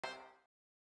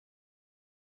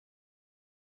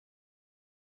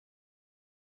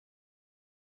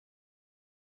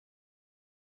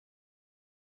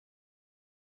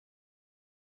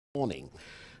morning.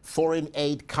 Foreign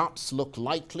aid cuts look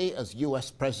likely as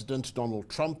U.S. President Donald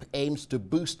Trump aims to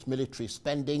boost military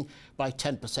spending by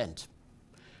 10%.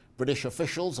 British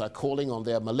officials are calling on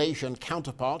their Malaysian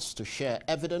counterparts to share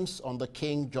evidence on the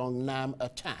King Jong-nam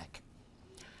attack.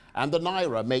 And the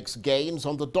Naira makes gains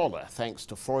on the dollar thanks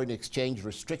to foreign exchange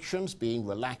restrictions being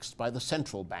relaxed by the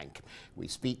central bank. We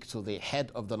speak to the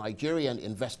head of the Nigerian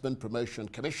Investment Promotion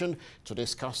Commission to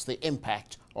discuss the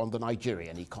impact on the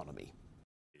Nigerian economy.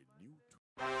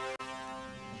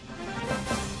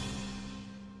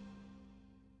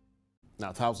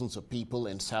 Now, thousands of people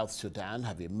in South Sudan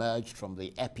have emerged from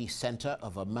the epicenter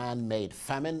of a man-made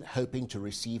famine, hoping to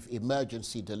receive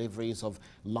emergency deliveries of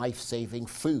life-saving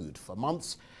food. For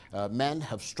months, men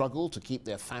have struggled to keep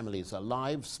their families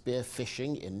alive,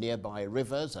 spearfishing in nearby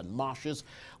rivers and marshes,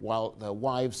 while their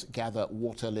wives gather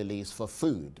water lilies for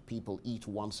food. People eat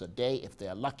once a day if they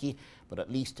are lucky, but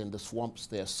at least in the swamps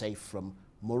they are safe from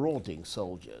marauding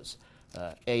soldiers.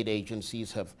 Aid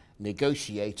agencies have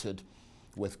negotiated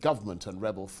with government and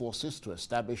rebel forces to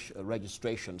establish a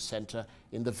registration center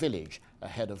in the village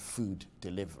ahead of food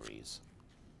deliveries.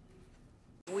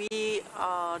 We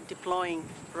are deploying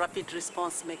rapid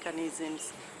response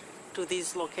mechanisms to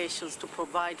these locations to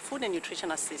provide food and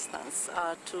nutrition assistance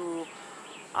to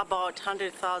about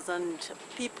 100,000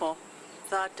 people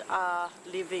that are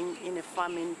living in a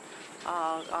famine,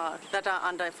 that are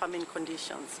under famine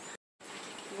conditions.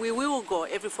 We will go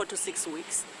every 4 to 6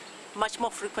 weeks, much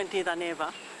more frequently than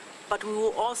ever, but we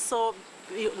will also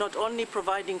be not only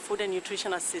providing food and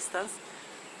nutrition assistance,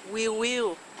 we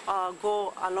will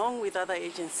go along with other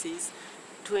agencies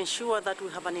to ensure that we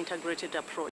have an integrated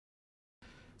approach.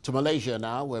 To Malaysia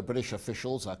now, where British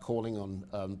officials are calling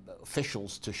on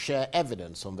officials to share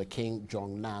evidence on the King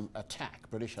Jong-nam attack.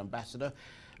 British Ambassador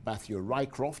Matthew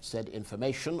Rycroft said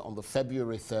information on the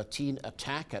February 13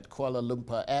 attack at Kuala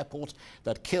Lumpur Airport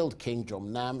that killed King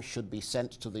Jong-nam should be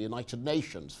sent to the United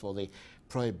Nations for the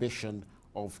prohibition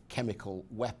of chemical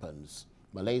weapons.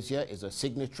 Malaysia is a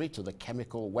signatory to the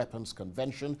Chemical Weapons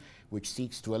Convention, which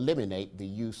seeks to eliminate the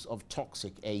use of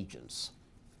toxic agents.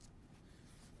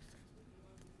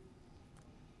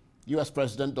 U.S.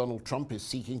 President Donald Trump is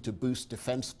seeking to boost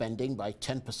defense spending by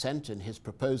 10% in his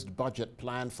proposed budget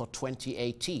plan for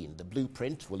 2018. The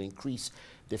blueprint will increase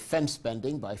defense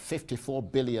spending by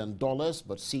 $54 billion,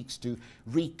 but seeks to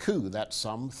recoup that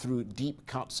sum through deep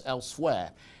cuts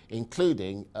elsewhere,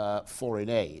 including foreign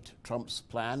aid. Trump's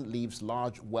plan leaves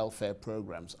large welfare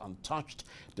programs untouched,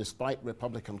 despite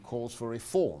Republican calls for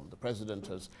reform. The president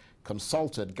has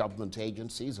consulted government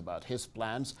agencies about his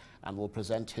plans and will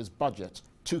present his budget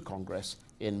to Congress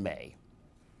in May.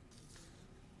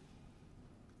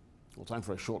 Well, time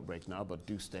for a short break now, but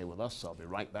do stay with us. I'll be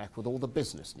right back with all the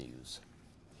business news.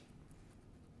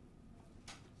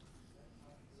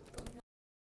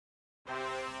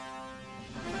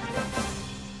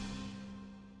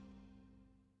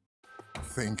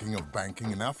 Thinking of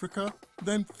banking in Africa?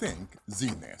 Then think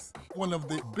Zenith, one of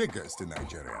the biggest in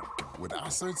Nigeria, with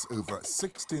assets over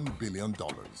 $16 billion,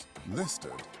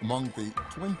 listed among the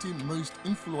 20 most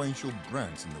influential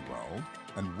brands in the world,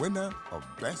 and winner of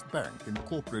Best Bank in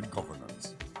Corporate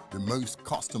Governance. The most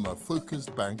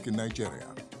customer-focused bank in Nigeria,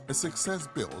 a success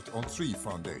built on 3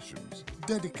 foundations,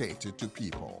 dedicated to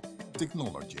people,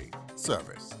 technology,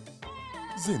 service.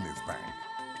 Zenith Bank,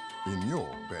 in your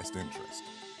best interest.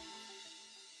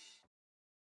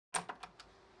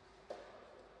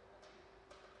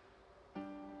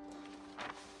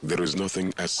 There is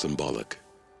nothing as symbolic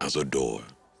as a door.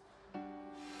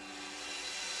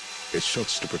 It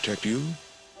shuts to protect you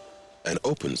and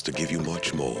opens to give you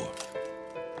much more.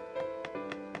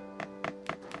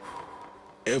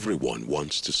 Everyone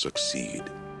wants to succeed,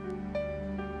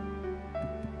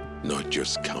 not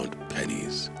just count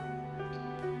pennies.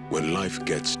 When life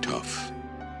gets tough,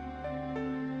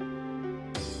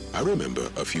 I remember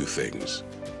a few things.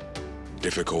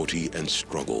 Difficulty and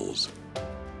struggles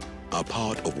are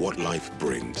part of what life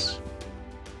brings.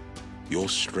 Your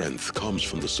strength comes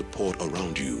from the support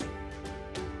around you.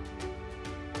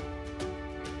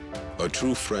 A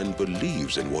true friend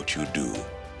believes in what you do,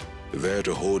 there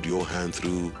to hold your hand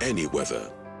through any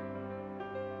weather.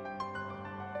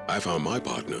 I found my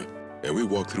partner, and we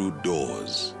walk through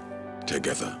doors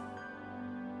together.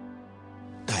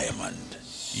 Diamond,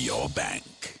 your bank.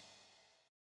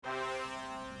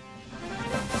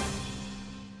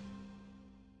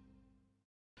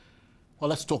 Well,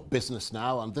 let's talk business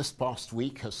now, and this past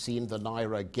week has seen the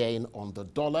Naira gain on the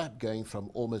dollar, going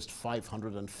from almost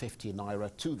 550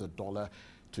 Naira to the dollar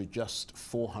to just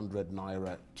 400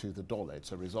 Naira to the dollar.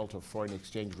 It's a result of foreign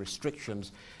exchange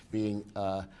restrictions being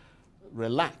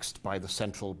relaxed by the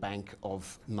Central Bank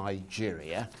of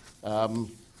Nigeria.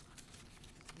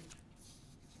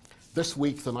 This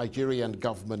week, the Nigerian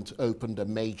government opened a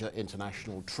major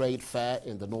international trade fair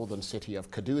in the northern city of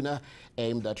Kaduna,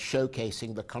 aimed at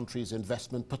showcasing the country's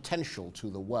investment potential to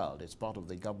the world. It's part of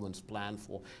the government's plan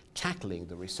for tackling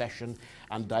the recession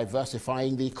and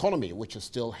diversifying the economy, which is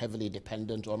still heavily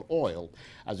dependent on oil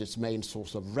as its main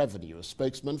source of revenue. A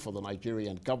spokesman for the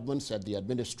Nigerian government said the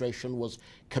administration was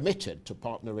committed to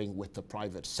partnering with the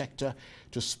private sector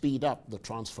to speed up the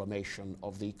transformation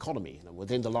of the economy. Now,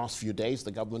 within the last few days,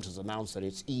 the government has announced that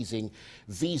it's easing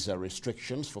visa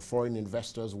restrictions for foreign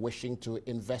investors wishing to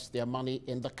invest their money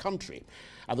in the country.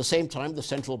 At the same time, the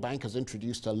central bank has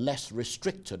introduced a less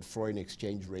restricted foreign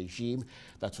exchange regime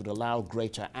that would allow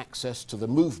greater access to the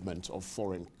movement of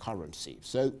foreign currency.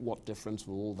 So what difference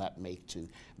will all that make to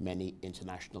many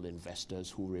international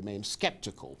investors who remain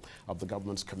skeptical of the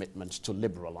government's commitment to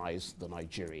liberalize the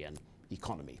Nigerian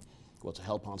economy? Well, to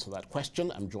help answer that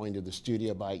question, I'm joined in the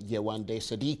studio by Yewande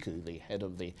Sadiku, the head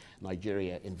of the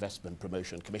Nigeria Investment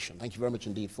Promotion Commission. Thank you very much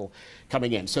indeed for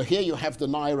coming in. So here you have the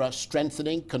Naira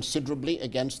strengthening considerably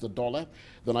against the dollar,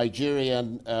 the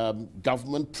Nigerian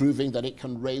government proving that it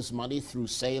can raise money through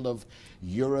sale of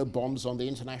euro bonds on the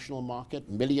international market,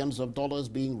 millions of dollars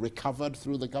being recovered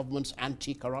through the government's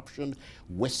anti-corruption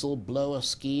whistleblower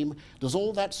scheme. Does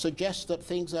all that suggest that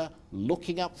things are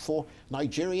looking up for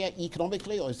Nigeria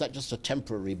economically, or is that just a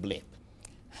temporary blip?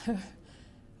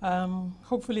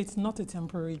 Hopefully it's not a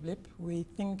temporary blip. We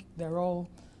think they're all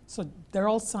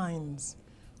signs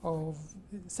of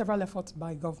several efforts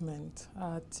by government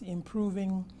at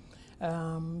improving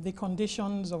the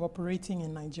conditions of operating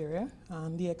in Nigeria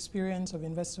and the experience of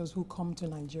investors who come to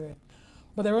Nigeria.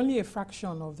 But they're only a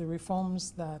fraction of the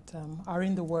reforms that are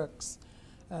in the works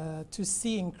to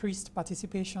see increased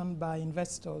participation by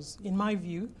investors, in my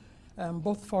view,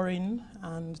 both foreign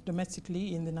and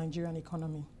domestically in the Nigerian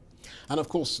economy. And of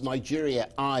course, Nigeria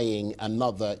eyeing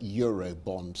another euro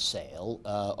bond sale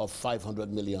of $500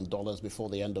 million before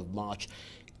the end of March.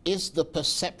 Is the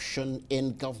perception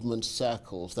in government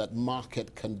circles that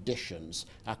market conditions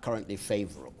are currently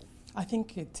favorable? I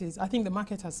think it is. I think the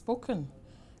market has spoken.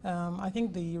 I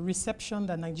think the reception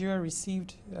that Nigeria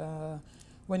received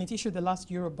when it issued the last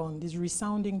Eurobond is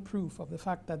resounding proof of the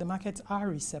fact that the markets are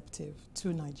receptive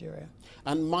to Nigeria.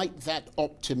 And might that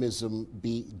optimism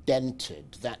be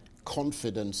dented, that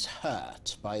confidence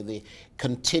hurt by the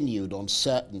continued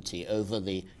uncertainty over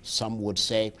the, some would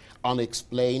say,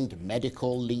 unexplained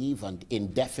medical leave and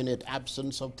indefinite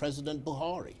absence of President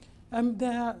Buhari?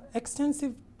 There are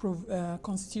extensive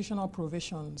constitutional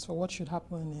provisions for what should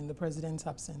happen in the president's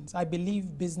absence. I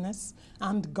believe business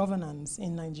and governance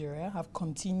in Nigeria have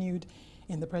continued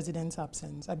in the president's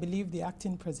absence. I believe the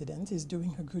acting president is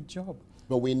doing a good job.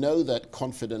 But we know that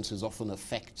confidence is often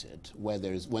affected when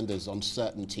there's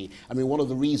uncertainty. I mean, one of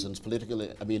the reasons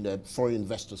foreign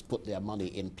investors put their money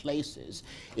in places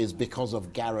is because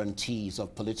of guarantees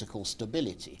of political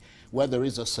stability. Where there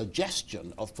is a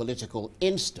suggestion of political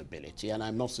instability, and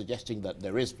I'm not suggesting that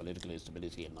there is political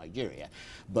instability in Nigeria,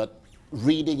 but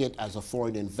reading it as a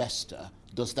foreign investor,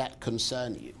 does that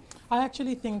concern you? I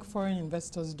actually think foreign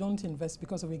investors don't invest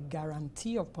because of a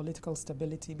guarantee of political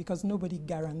stability, because nobody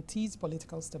guarantees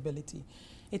political stability.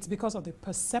 It's because of the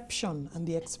perception and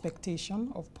the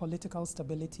expectation of political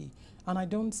stability. And I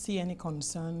don't see any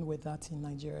concern with that in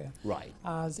Nigeria. Right.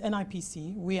 As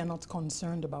NIPC, we are not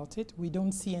concerned about it. We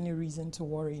don't see any reason to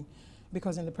worry,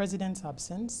 because in the president's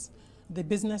absence, the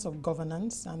business of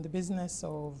governance and the business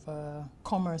of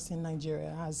commerce in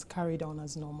Nigeria has carried on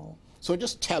as normal. So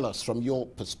just tell us, from your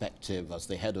perspective as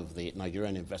the head of the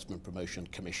Nigerian Investment Promotion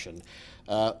Commission,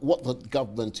 what the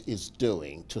government is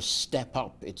doing to step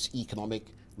up its economic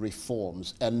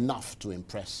reforms enough to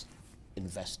impress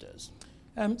investors.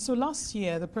 So last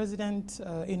year, the president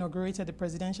inaugurated the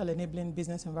Presidential Enabling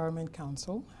Business Environment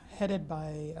Council, headed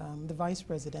by the vice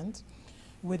president,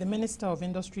 with the Minister of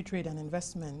Industry, Trade and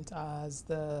Investment as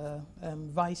the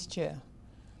vice chair.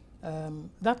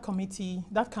 That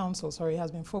council,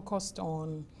 has been focused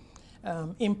on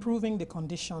improving the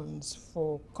conditions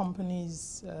for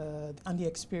companies and the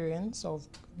experience of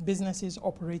businesses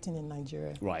operating in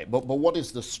Nigeria. Right, but what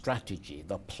is the strategy,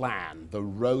 the plan, the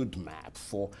roadmap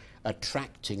for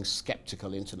attracting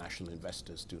skeptical international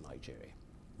investors to Nigeria?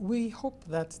 We hope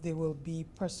that they will be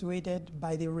persuaded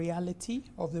by the reality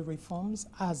of the reforms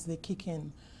as they kick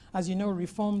in. As you know,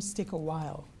 reforms take a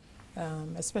while,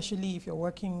 especially if you're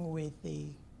working with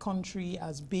a country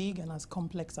as big and as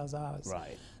complex as ours.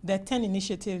 Right. There are 10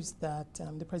 initiatives that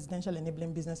the Presidential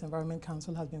Enabling Business Environment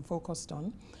Council has been focused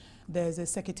on. There's a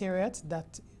secretariat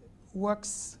that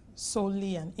works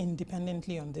solely and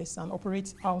independently on this and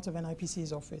operates out of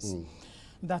NIPC's office.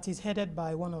 That is headed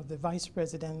by one of the vice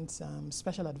president's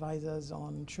special advisors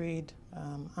on trade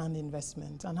and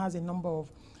investment, and has a number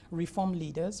of reform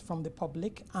leaders from the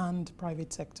public and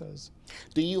private sectors.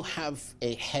 Do you have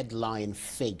a headline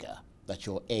figure that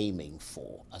you're aiming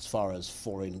for as far as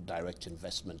foreign direct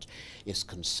investment is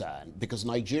concerned? Because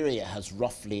Nigeria has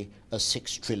roughly a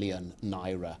 6 trillion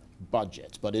naira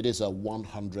budget, but it is a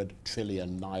 100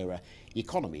 trillion naira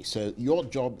economy. So your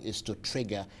job is to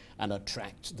trigger and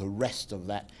attract the rest of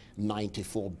that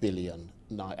 94 trillion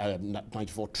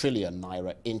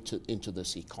naira into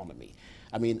this economy.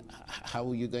 I mean, how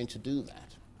are you going to do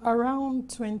that? Around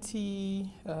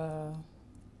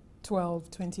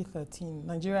 2013,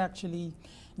 Nigeria actually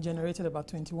generated about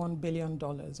 $21 billion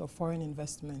of foreign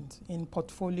investment in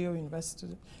both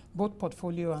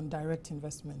portfolio and direct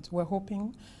investment. We're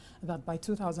hoping that by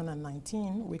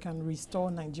 2019 we can restore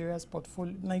Nigeria's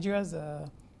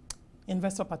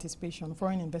investor participation,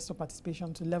 foreign investor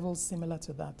participation, to levels similar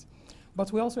to that.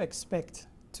 But we also expect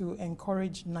to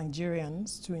encourage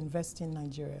Nigerians to invest in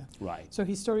Nigeria. Right. So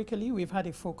historically we've had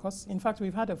a focus. In fact,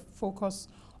 we've had a focus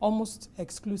almost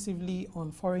exclusively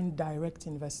on foreign direct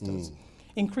investors.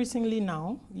 Increasingly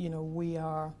now, we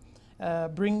are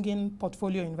bringing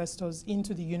portfolio investors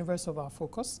into the universe of our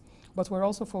focus, but we're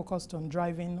also focused on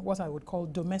driving what I would call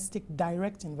domestic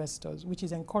direct investors, which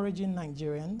is encouraging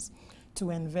Nigerians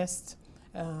to invest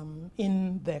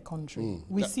in their country.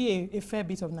 We see a fair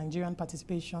bit of Nigerian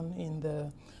participation in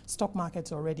the stock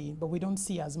markets already, but we don't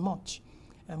see as much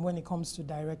when it comes to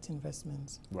direct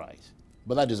investments. Right.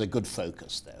 But that is a good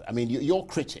focus, though. I mean, your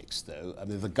critics, though, I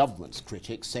mean, the government's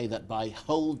critics say that by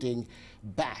holding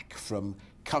back from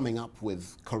coming up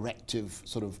with corrective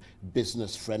sort of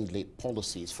business-friendly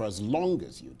policies for as long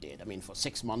as you did, I mean, for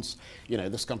 6 months,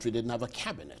 this country didn't have a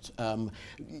cabinet. And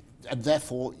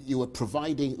therefore, you were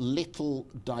providing little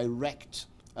direct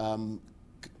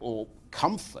or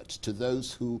comfort to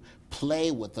those who play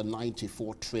with the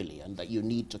 94 trillion that you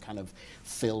need to kind of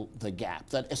fill the gap.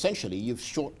 That essentially you've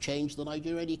shortchanged the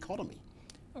Nigerian economy.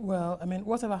 Well, I mean,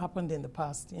 whatever happened in the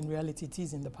past, in reality, it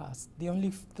is in the past. The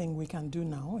only thing we can do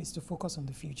now is to focus on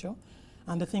the future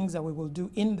and the things that we will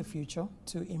do in the future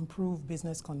to improve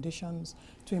business conditions,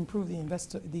 to improve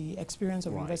the experience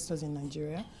of investors in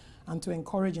Nigeria, and to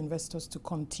encourage investors to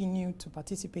continue to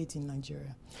participate in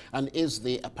Nigeria. And is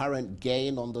the apparent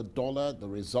gain on the dollar the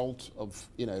result of,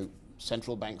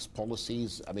 central banks'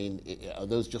 policies? I mean, are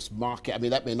those just market? I mean,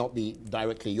 that may not be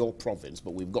directly your province,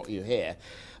 but we've got you here.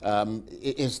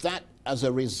 Is that as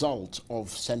a result of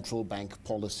central bank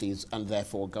policies and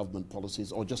therefore government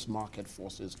policies, or just market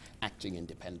forces acting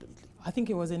independently? I think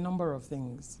it was a number of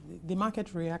things. The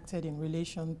market reacted in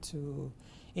relation to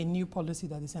a new policy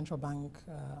that the central bank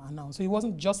announced. So it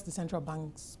wasn't just the central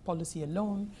bank's policy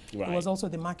alone, It was also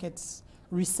the market's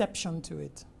reception to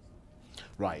it.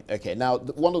 Right, okay. Now,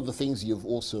 one of the things you've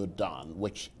also done,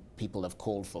 which people have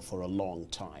called for a long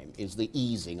time, is the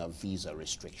easing of visa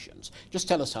restrictions. Just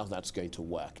tell us how that's going to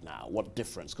work now. What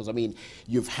difference? Because, I mean,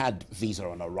 you've had visa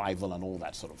on arrival and all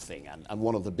that sort of thing, and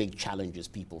one of the big challenges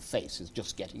people face is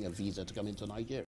just getting a visa to come into Nigeria.